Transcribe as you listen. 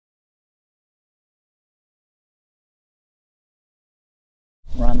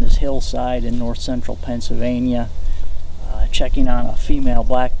We're on this hillside in north central Pennsylvania, checking on a female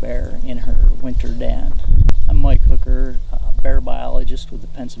black bear in her winter den. I'm Mike Hooker, bear biologist with the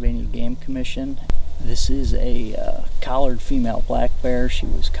Pennsylvania Game Commission. This is a collared female black bear. She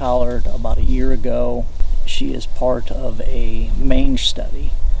was collared about a year ago. She is part of a Mange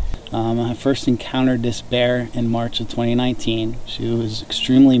study. I first encountered this bear in March of 2019. She was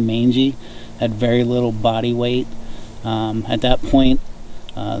extremely mangy, had very little body weight. At that point,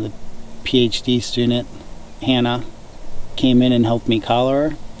 the PhD student, Hannah, came in and helped me collar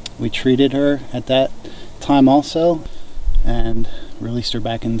her. We treated her at that time also and released her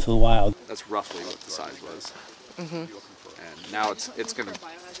back into the wild. That's roughly what the size was. And now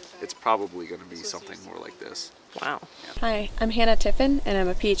it's probably going to be something more like this. Wow. Yeah. Hi, I'm Hannah Tiffin, and I'm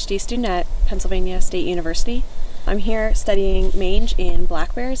a PhD student at Pennsylvania State University. I'm here studying mange in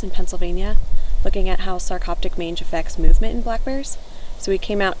black bears in Pennsylvania, looking at how sarcoptic mange affects movement in black bears. So we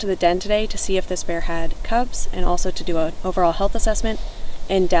came out to the den today to see if this bear had cubs and also to do an overall health assessment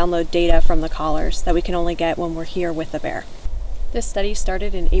and download data from the collars that we can only get when we're here with the bear. This study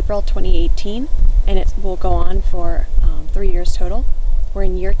started in April 2018 and it will go on for 3 years total. We're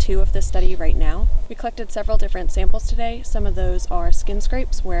in year 2 of this study right now. We collected several different samples today. Some of those are skin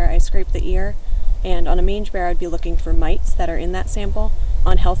scrapes where I scrape the ear, and on a mange bear I'd be looking for mites that are in that sample.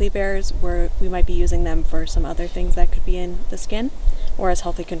 On healthy bears where we might be using them for some other things that could be in the skin or as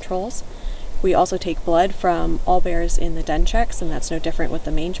healthy controls. We also take blood from all bears in the den checks, and that's no different with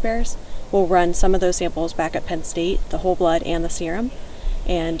the mange bears. We'll run some of those samples back at Penn State, the whole blood and the serum,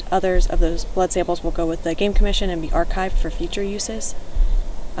 and others of those blood samples will go with the Game Commission and be archived for future uses.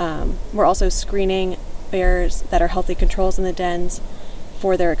 We're also screening bears that are healthy controls in the dens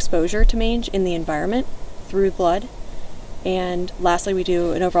for their exposure to mange in the environment through blood. And lastly, we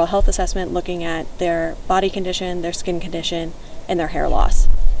do an overall health assessment looking at their body condition, their skin condition, and their hair loss.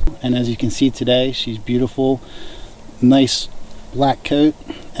 And as you can see today, she's beautiful, nice black coat,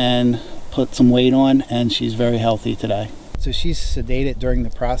 and put some weight on, and she's very healthy today. So she's sedated during the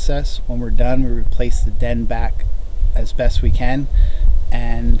process. When we're done, we replace the den back as best we can,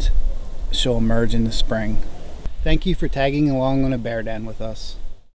 and she'll emerge in the spring. Thank you for tagging along on a bear den with us.